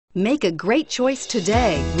Make a great choice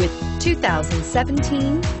today with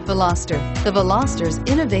 2017 Veloster. The Veloster's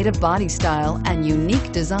innovative body style and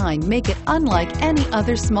unique design make it unlike any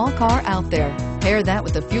other small car out there. Pair that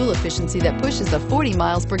with the fuel efficiency that pushes the 40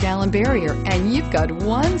 miles per gallon barrier, and you've got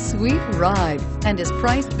one sweet ride, and is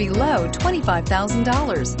priced below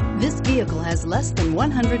 $25,000. This vehicle has less than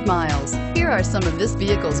 100 miles. Here are some of this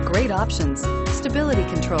vehicle's great options: stability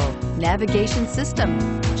control, navigation system,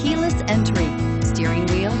 keyless entry, steering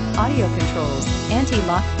wheel audio controls,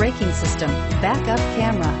 anti-lock braking system, backup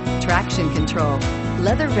camera, traction control,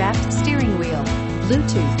 leather-wrapped steering wheel,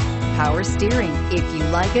 Bluetooth, power steering. If you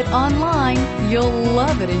like it online, you'll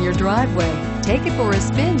love it in your driveway. Take it for a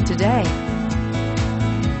spin today.